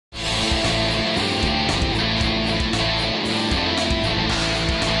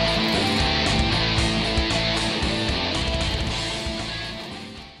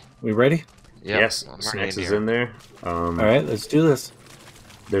We ready? Yep, Yes, I'm Snacks already is in there. All right, let's do this.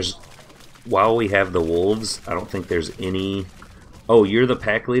 There's while we have the wolves, I don't think there's any. Oh, you're the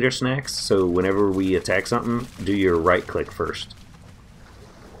pack leader, Snacks. So whenever we attack something, do your right click first.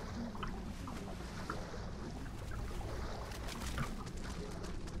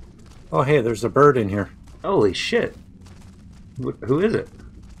 Oh, hey, there's a bird in here. Holy shit! Who is it?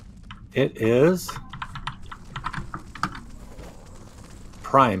 It is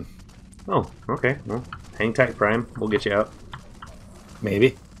Prime, Oh, okay. Well, hang tight, Prime. We'll get you out.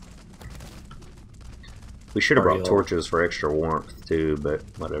 maybe. We should have brought Mario. torches for extra warmth too, but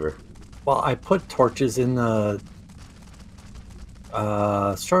whatever. Well, I put torches in the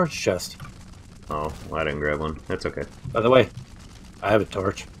storage chest. Oh, well, I didn't grab one. That's okay. By the way, I have a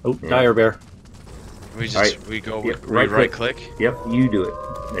torch. Oh, Yeah. dire bear. We just Alright. we go Yep, right click. Yep, you do it.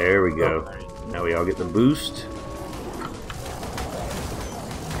 There we go. Now we all get the boost.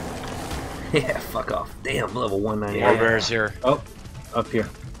 Yeah, fuck off. Damn, level 198. More bears here. Oh, up here.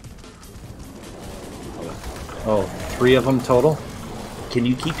 Oh, 3 of them total. Can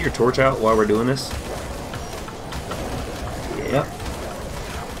you keep your torch out while we're doing this? Yep.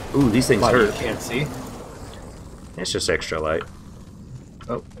 Ooh, these things Why, you hurt. can't see? It's just extra light.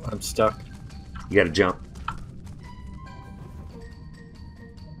 Oh, I'm stuck. You gotta jump.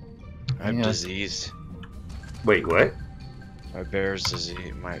 I'm Yeah. diseased. Wait, what? My bear's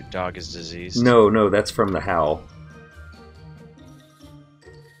diseased. My dog is diseased. No, that's from the howl.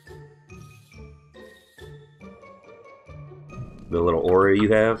 The little aura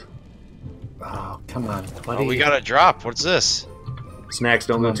you have. Oh, come on, buddy. Oh, we got a drop. What's this? Snacks,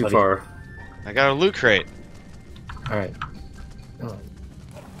 don't Come go on, too buddy. far. I got a loot crate. All right.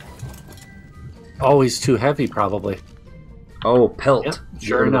 Oh, he's too heavy, probably. Oh, pelt. Yep,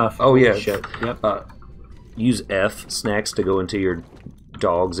 sure enough. Oh, yeah. Holy shit. Yep. Use F, Snacks, to go into your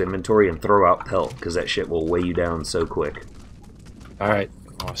dog's inventory and throw out pelt, because that shit will weigh you down so quick. All right.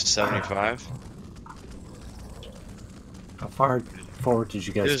 Oh, 75. How far forward did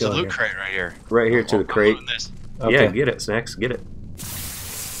you guys There's go a loot here? crate right here. Right here to the crate. I'm looting this. Okay. Yeah, get it, Snacks, get it.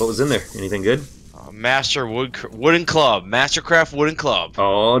 What was in there? Anything good? Master wooden club. Mastercraft wooden club.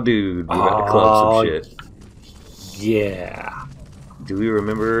 Oh, dude, we got to club some shit. Yeah. Do we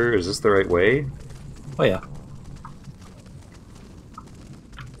remember? Is this the right way? Oh, yeah.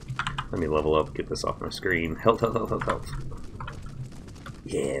 Let me level up, get this off my screen. Health.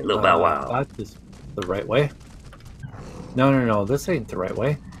 Yeah, little bow wow. That is the right way. No. This ain't the right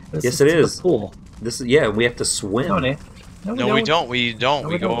way. This Yes, it to is. The pool. This is, yeah, we have to swim. No, Nate. No, we don't. We don't. No,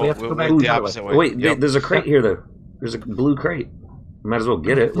 we we don't. go. We have to go back went the the other opposite way. way. Wait, Yep. there's a crate here, though. There's a blue crate. Might as well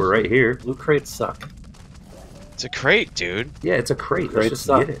get it. We're right here. Blue crates suck. It's a crate, dude. Yeah, it's a crate. Let's Crates just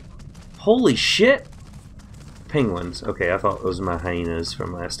suck. get it. Holy shit! Penguins. Okay, I thought those were my hyenas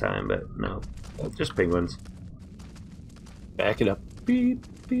from last time, but no. Just penguins. Back it up. Beep,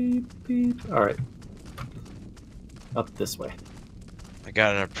 beep, beep. All right. Up this way. I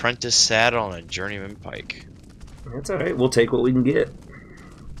got an apprentice saddle and a journeyman pike. That's alright. We'll take what we can get.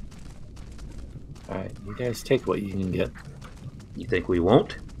 All right. You guys take what you can get. You think we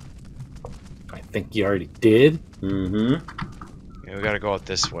won't? I think you already did. Mm-hmm. Yeah, we gotta go out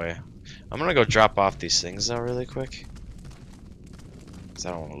this way. I'm gonna go drop off these things though really quick. Cause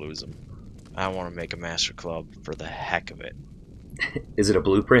I don't want to lose them. I want to make a master club for the heck of it. Is it a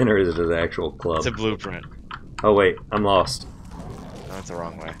blueprint or is it an actual club? It's a blueprint. Oh wait, I'm lost. No, that's the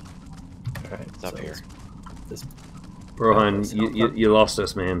wrong way. All right. It's up here. This. Rohan, Oh, you lost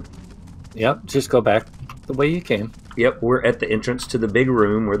us, man. Yep. Just go back the way you came. Yep, we're at the entrance to the big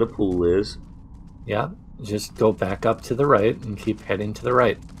room where the pool is. Yep. Just go back up to the right and keep heading to the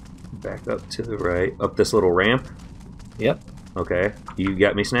right. Back up to the right. Up this little ramp. Yep. Okay. You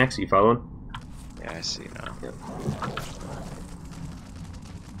got me, Snacks? You following? Yeah, I see now. Yep.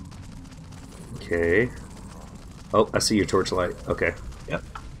 Okay. Oh, I see your torchlight. Okay. Yep.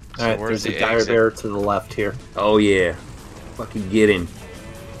 So All right. where's There's a the dire exit? bear to the left here. Oh, yeah. Fucking get him.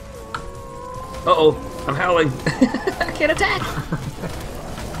 Uh-oh. I'm howling. I can't attack.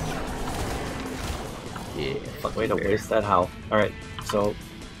 Yeah. Fuck Way to bear. waste that howl. All right. So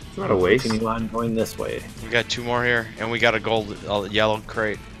It's not a waste. continue on going this way. We got 2 more here, and we got a yellow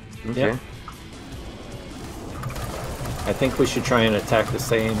crate. Okay. Yep. I think we should try and attack the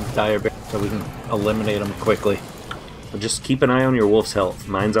same dire bear so we can eliminate them quickly. Well, just keep an eye on your wolf's health.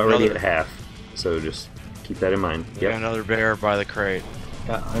 Mine's already Another- at half. So just keep that in mind. We got Yep. another bear by the crate.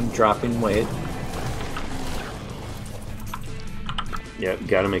 Yeah, I'm dropping weight. Yep.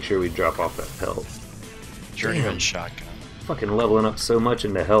 Got to make sure we drop off that pelt. Journeyman Damn. shotgun. Fucking leveling up so much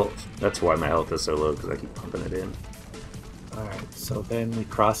into health. That's why my health is so low, because I keep pumping it in. Alright, so then we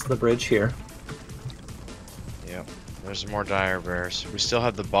cross the bridge here. Yep. There's more dire bears. We still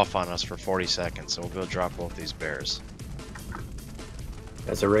have the buff on us for 40 seconds, so we'll go drop both these bears. You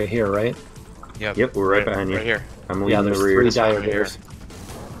guys are right here, right? Yep. Yep, we're right behind you. Right here. I'm Yeah, leaving there's the rear. 3 This one dire right here. bears.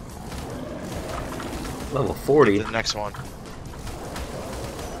 Level 40. The next one.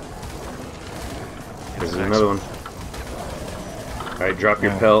 There's The next another one. Alright, drop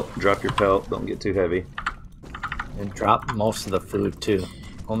your pelt. Drop your pelt. Don't get too heavy. And drop most of the food too.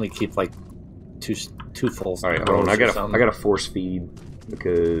 Only keep like two full. Alright, hold on. I rows or got a force feed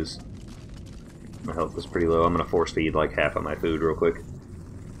because my health is pretty low. I'm gonna force feed like half of my food real quick.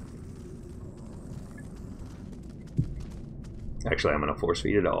 Actually, I'm gonna force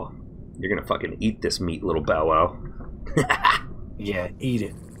feed it all. You're gonna fucking eat this meat, little bow wow. Yeah, eat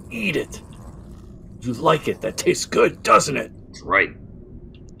it. Eat it. You like it. That tastes good, doesn't it? That's right.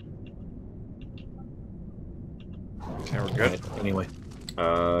 Okay, we're good. Right, anyway.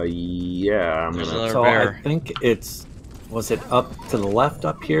 Yeah, I'm There's gonna. another So bear. I think it's. Was it up to the left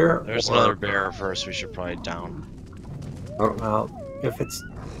up here? There's or- another bear first. We should probably down. Oh, Well, if it's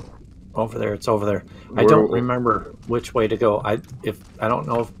over there, it's over there. I We're- don't remember which way to go. I don't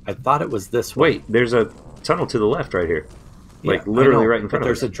know if I thought it was this way. wait, there's a tunnel to the left right here. Like, Yeah, I literally know, right in but front of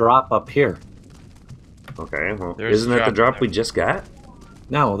there's us. a drop up here. Okay, well, There's isn't a that the drop drop we just got?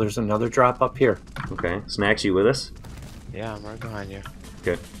 No, there's another drop up here. Okay, Snacks, you with us? Yeah, I'm right behind you.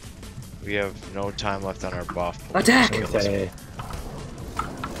 Okay. We have no time left on our buff. Attack! Okay.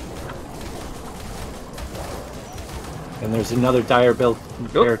 And there's another dire build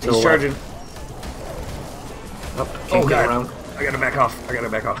there Nope, to the he's left. charging. Oh, Oh, can't get God. around. I gotta back off. I gotta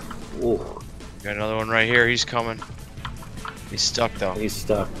back off. Oh. Got another one right here. He's coming. He's stuck though. He's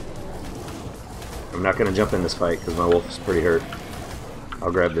stuck. I'm not gonna jump in this fight because my wolf is pretty hurt.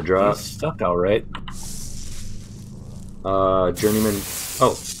 I'll grab the drop. He's stuck, all right. Journeyman.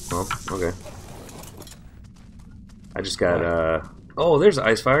 Oh, well, okay. I just got, oh, there's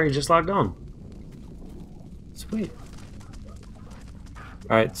Icefire. He just logged on. Sweet.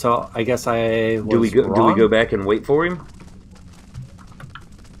 All right, so I guess I was Do we wrong. go back and wait for him?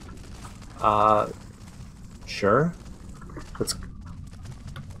 Sure. Let's.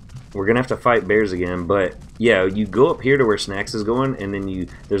 We're gonna have to fight bears again, but yeah, you go up here to where Snacks is going, and then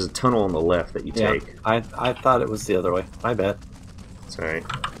there's a tunnel on the left that you Yeah, take. I thought it was the other way. My bad. It's alright.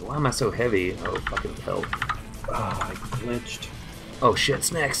 Why am I so heavy? Oh, fucking hell. Oh, I glitched. Oh shit,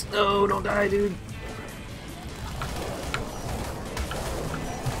 Snacks! No, don't die, dude.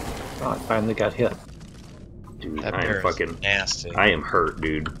 Oh, I finally got hit. Dude, That I bear am fucking. is nasty. I am hurt,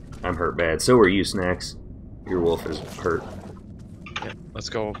 dude. I'm hurt bad. So are you, Snacks. Your wolf is hurt. Yep. Let's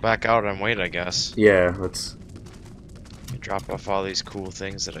go back out and wait, I guess. Yeah, let's. Drop off all these cool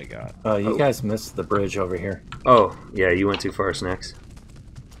things that I got. You Oh. guys missed the bridge over here. Oh, yeah, you went too far, Snacks.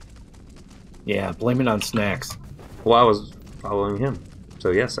 Yeah, blame it on Snacks. Well, I was following him. So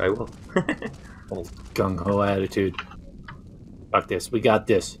yes, I will. Old gung-ho attitude. Fuck this. We got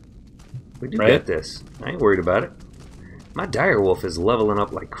this. We do Right? get this. I ain't worried about it. My dire wolf is leveling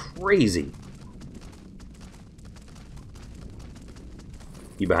up like crazy.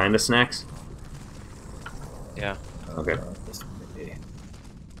 You behind us, Snacks? Yeah. Okay. This way.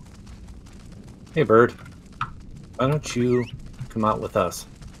 Hey, bird. Why don't you come out with us?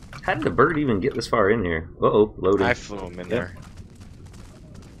 How did the bird even get this far in here? Uh-oh, loading. I flew him in there.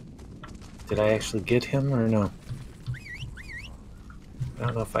 Did I actually get him or no? I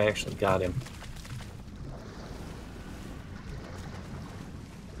don't know if I actually got him.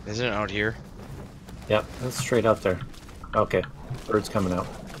 Isn't it out here? Yep, that's straight up there. Okay, bird's coming out.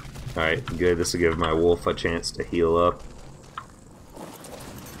 Alright, good. This will give my wolf a chance to heal up.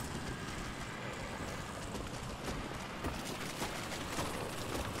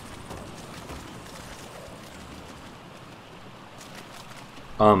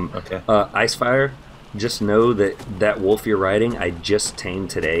 Okay. Icefire, just know that that wolf you're riding, I just tamed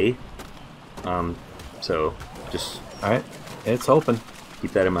today. So just Alright, it's open.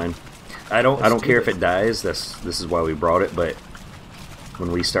 keep that in mind. I don't Let's do care if this. it dies. This is why we brought it. But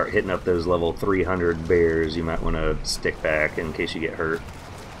when we start hitting up those level 300 bears, you might want to stick back in case you get hurt.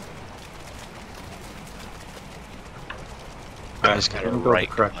 I just got it Didn't go right.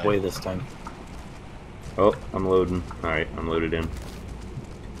 the correct way this time. Oh, I'm loading. All right, I'm loaded in.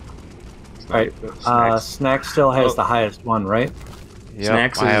 Alright, Snacks, Snack still has Oh. the highest one, right? Yep,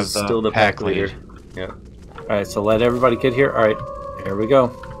 Snacks I have is still the pack leader. Yep. Alright, so let everybody get here. Alright, here we go.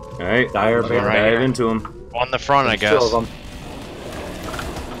 All right, Dire let's bear. Right dive here. into him. On the front, I There's two guess. of them.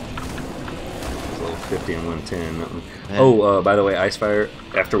 Level 50 and 110. Nothing. Yeah. Oh, by the way, Icefire,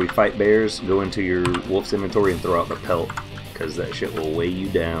 after we fight bears, go into your wolf's inventory and throw out the pelt. because that shit will weigh you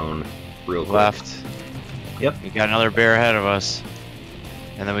down real quick. Left. Yep. We got another bear ahead of us.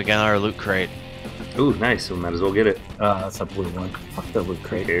 And then we got another loot crate. Ooh, nice. We might as well get it. That's a blue one. Fuck the loot Who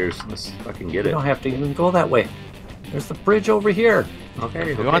crate. cares? Let's fucking get You it. don't have to even go that way. There's the bridge over here.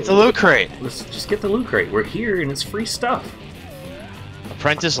 Okay. We want the loot crate. Let's just get the loot crate. We're here and it's free stuff.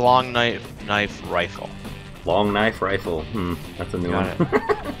 Apprentice long knife rifle. Long knife rifle. That's a new Got one.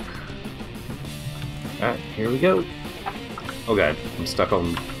 Alright, here we go. Oh god, I'm stuck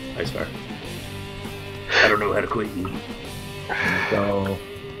on Icefire. I don't know how to quit eating. Go.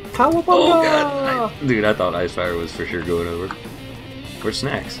 Cowabunga! Oh god! Dude, I thought Icefire was for sure going over. Where's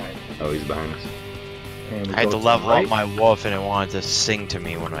Snacks? Oh, he's behind us. And we I had go to level right. up my wolf and it wanted to sing to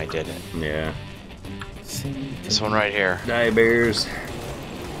me when I did it. Yeah. This one right here. Die bears.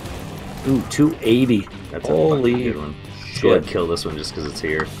 Ooh, 280. That's a Holy fucking good one. Let's shit. go ahead and kill this one just because it's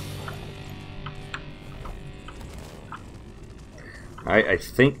here. I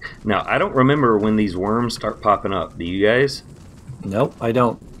think... Now, I don't remember when these worms start popping up. Do you guys? Nope, I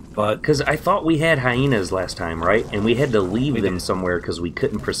don't. But Because I thought we had hyenas last time, right? And we had to leave We them did. somewhere because we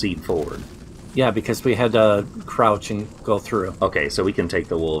couldn't proceed forward. yeah, because we had to crouch and go through. Okay, so we can take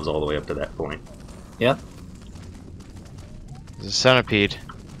the wolves all the way up to that point. Yep. There's a centipede.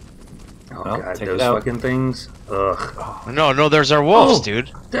 Oh Well, god, take those it out. fucking things. Ugh. No, there's our wolves, Oh!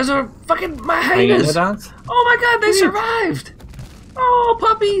 dude. There's a fucking... My hyenas! Hyenas? Oh my god, they survived! Oh,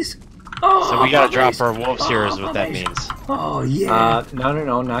 puppies! Oh, So we gotta puppies! drop our wolves here is Oh, what that puppies! means. Oh, yeah.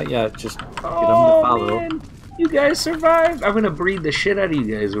 No, not yet. Just get them to Oh, follow. man. You guys survived. I'm gonna breed the shit out of you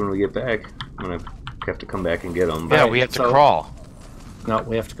guys when we get back. I'm gonna have to come back and get them. Yeah, Right, we have to so- crawl. No,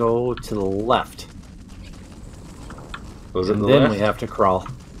 we have to go to the left. Was it And the then left? we have to crawl.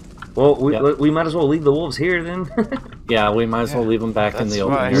 Well, Yep. we might as well leave the wolves here then. Yeah, we might as well leave them back in That's the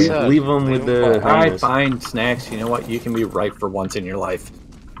what open I area. said. leave them with the All right, hyenas. fine, Snacks. You know what? You can be right for once in your life.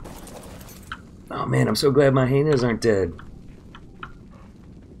 Oh man, I'm so glad my hyenas aren't dead.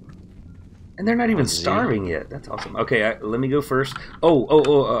 And they're not even starving yet. That's awesome. Okay, let me go first.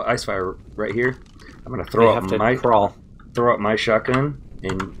 Icefire right here. I'm gonna We throw have up to my crawl. shotgun,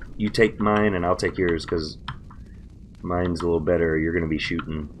 and you take mine, and I'll take yours because mine's a little better. You're gonna be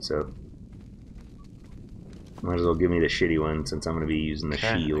shooting, so might as well give me the shitty one since I'm gonna be using the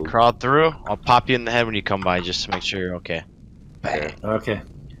Okay, shield. crawl through. I'll pop you in the head when you come by just to make sure you're okay. Bang. Okay.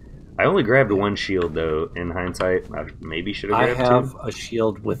 I only grabbed one shield though. In hindsight, I maybe should I have grabbed have two. a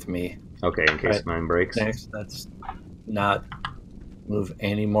shield with me. Okay, in case Right. mine breaks. Snacks, that's not move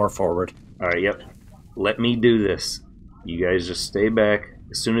any more forward. All right, yep. Let me do this. You guys just stay back.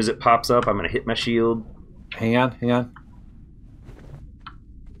 As soon as it pops up, I'm gonna hit my shield. Hang on. All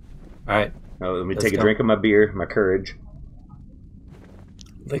right. Oh, let me Let's take a go. drink of my beer, my courage.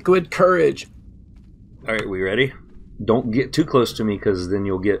 Liquid courage. All right, we ready? Don't get too close to me because then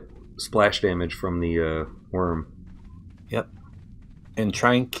you'll get splash damage from the worm. Yep. And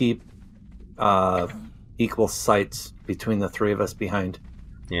try and keep equal sights between the three of us behind.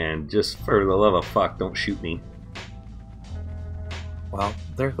 And just for the love of fuck, don't shoot me. Well,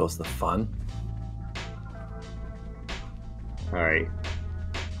 there goes the fun. All right.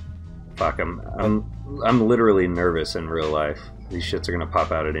 Fuck, I'm literally nervous in real life. These shits are gonna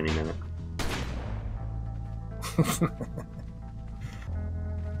pop out at any minute.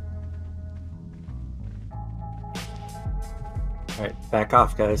 All right, back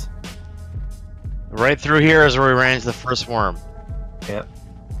off, guys. Right through here is where we ran into the first worm. Yep.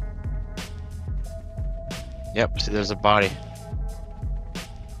 Yep, see there's a body.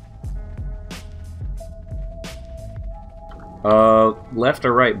 Left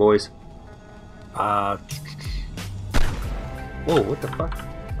or right, boys? Uh, Whoa, what the fuck?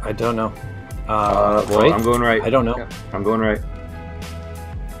 I don't know. Well, right? I'm going right. I don't know. Yeah, I'm going right.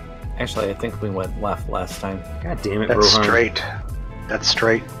 Actually, I think we went left last time. God damn it, That's Rohan. straight. That's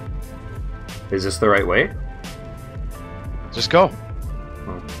straight. Is this the right way? Just go.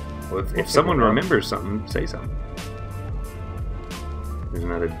 Well, if We'll someone figure it out. remembers something, say something. There's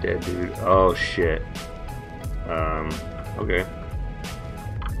another dead dude. Oh shit. Okay.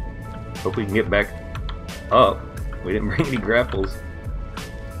 Hope we can get back up. We didn't bring any grapples.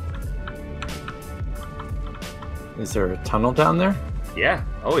 Is there a tunnel down there? Yeah.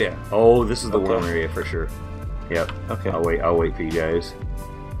 Oh yeah. Oh, this is the Okay. worm area for sure. Yep. Okay. I'll wait for you guys.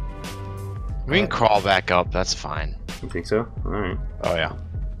 We can crawl back up, that's fine. You think so? All right. Oh yeah.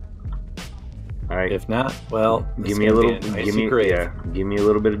 All right. If not, well, Give it's me a gonna little. be an Give icy me grave. yeah. Give me a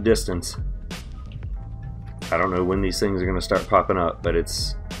little bit of distance. I don't know when these things are gonna start popping up, but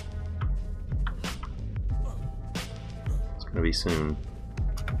it's gonna be soon.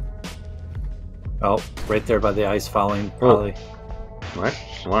 Oh, right there by the ice falling, probably. What?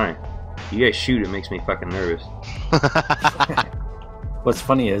 Why? You guys shoot, it makes me fucking nervous. What's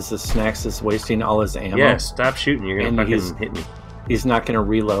funny is the Snacks is wasting all his ammo. Yeah, stop shooting. You're gonna And fucking hit me. He's not gonna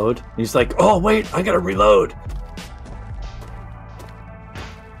reload. He's like, oh wait, I gotta reload.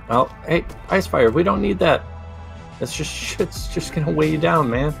 Oh, hey, Icefire, we don't need that. It's just gonna weigh you down,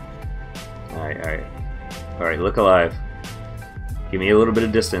 man. Alright, look alive. Give me a little bit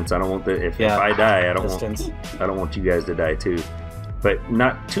of distance. I don't want if I die, I don't want you guys to die too. But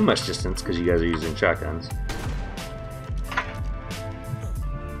not too much distance because you guys are using shotguns.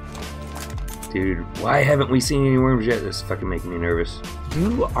 Dude, why haven't we seen any worms yet? This is fucking making me nervous.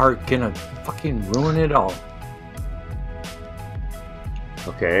 You are gonna fucking ruin it all.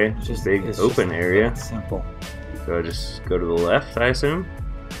 Okay, It's big open area. That simple. So I just go to the left, I assume?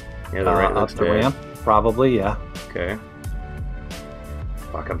 Yeah, the right Up looks the dead. ramp, probably, yeah. Okay.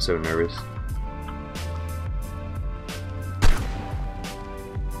 Fuck, I'm so nervous.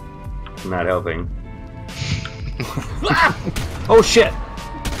 Not helping. Oh shit!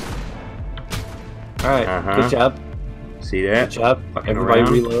 Alright, Uh-huh. good job. See that? Good job. Fucking Everybody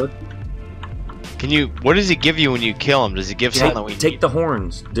around. reload. Can you? What does he give you when you kill him? Does he give something that we Take need? the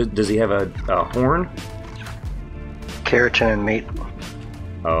horns. Does he have a horn? Keratin and meat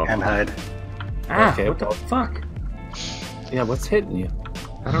Oh. and hide. Ah, Okay, what the well- fuck? Yeah, what's hitting you?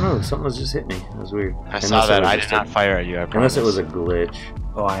 I don't know. Something was just hit me. That was weird. I saw that. I did just not fire at you. I Unless it promise. was a glitch.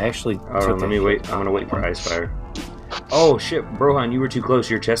 Oh, I actually Oh, took let a me hit. wait. I'm gonna wait for Icefire. Oh shit, Brohan, you were too close.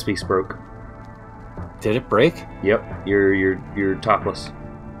 Your chest piece broke. Did it break? Yep, you're topless.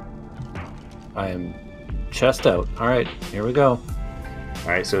 I am chest out. Alright, here we go.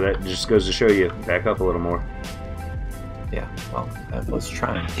 Alright, so that just goes to show you. Back up a little more. Yeah, well, I was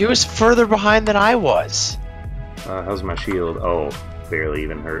trying. He was further behind than I was. How's my shield? Oh, barely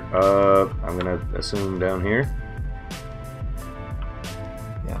even hurt. I'm gonna assume down here.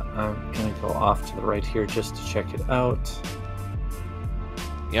 Yeah, I'm gonna go off to the right here just to check it out.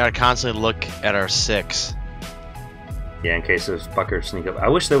 You gotta constantly look at our 6. Yeah, in case those fuckers sneak up. I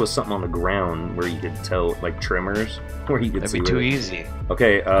wish there was something on the ground where you could tell, like trimmers, where you could That'd see be too where- easy.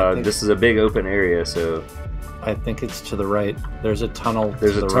 Okay, I think- this is a big open area, so I think it's to the right. There's a tunnel.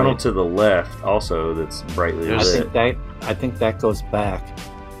 there's to a the tunnel right. to the left also that's brightly I There's- lit. think that goes back.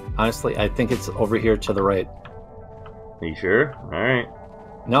 Honestly, I think it's over here to the right. Are you sure? Alright.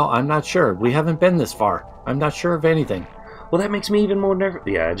 No, I'm not sure. We haven't been this far. I'm not sure of anything. Well, that makes me even more nervous.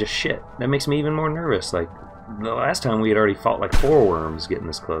 Yeah, just shit. That makes me even more nervous. Like, the last time we had already fought like 4 worms getting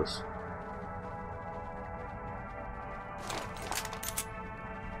this close.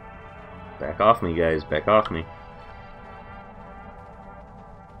 Back off me, guys. Back off me.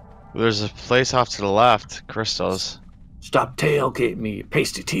 There's a place off to the left, Crystals. Stop tailgate me, you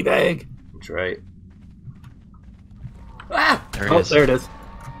pasty teabag. That's right. Ah! There he Oh, is. there it is.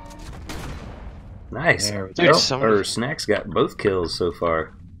 Nice. There we Dude, go. someone- Or Snacks got both kills so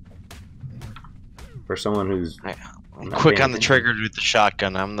far. For someone who's I'm not quick paying on the attention. trigger with the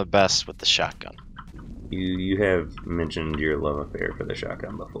shotgun. I'm the best with the shotgun. You have mentioned your love affair for the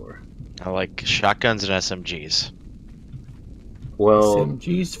shotgun before. I like shotguns and SMGs. Well,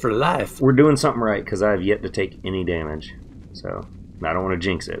 SMGs for life. we're doing something right because I have yet to take any damage. So, I don't want to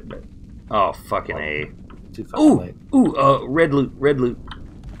jinx it, but oh fucking A. Too fucking Ooh, late. red loot, red loot.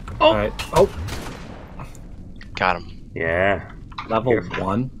 Oh, Alright. Oh, Got him. yeah. level Careful.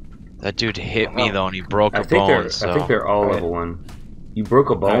 1. That dude hit me though, and he broke a I think bone. I think they're all Alright. level 1. You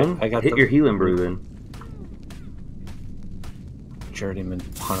broke a bone. Alright, I got Hit the- your healing brew then. Journeyman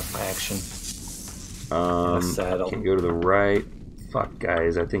punt action. Um, saddle. Can't go to the right. Fuck,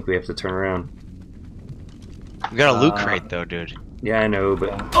 guys. I think we have to turn around. We got a loot Uh, crate though, dude. Yeah, I know, but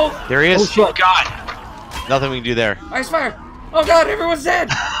Yeah. oh, There he is. Oh, shit. God. Nothing we can do there. ice fire! Oh god, everyone's dead!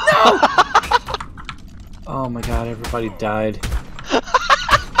 No! Oh my god, everybody died.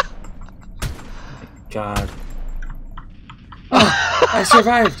 God. I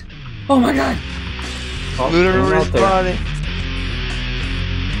survived! Oh my god! Oh, Loot there's everybody's out there. body.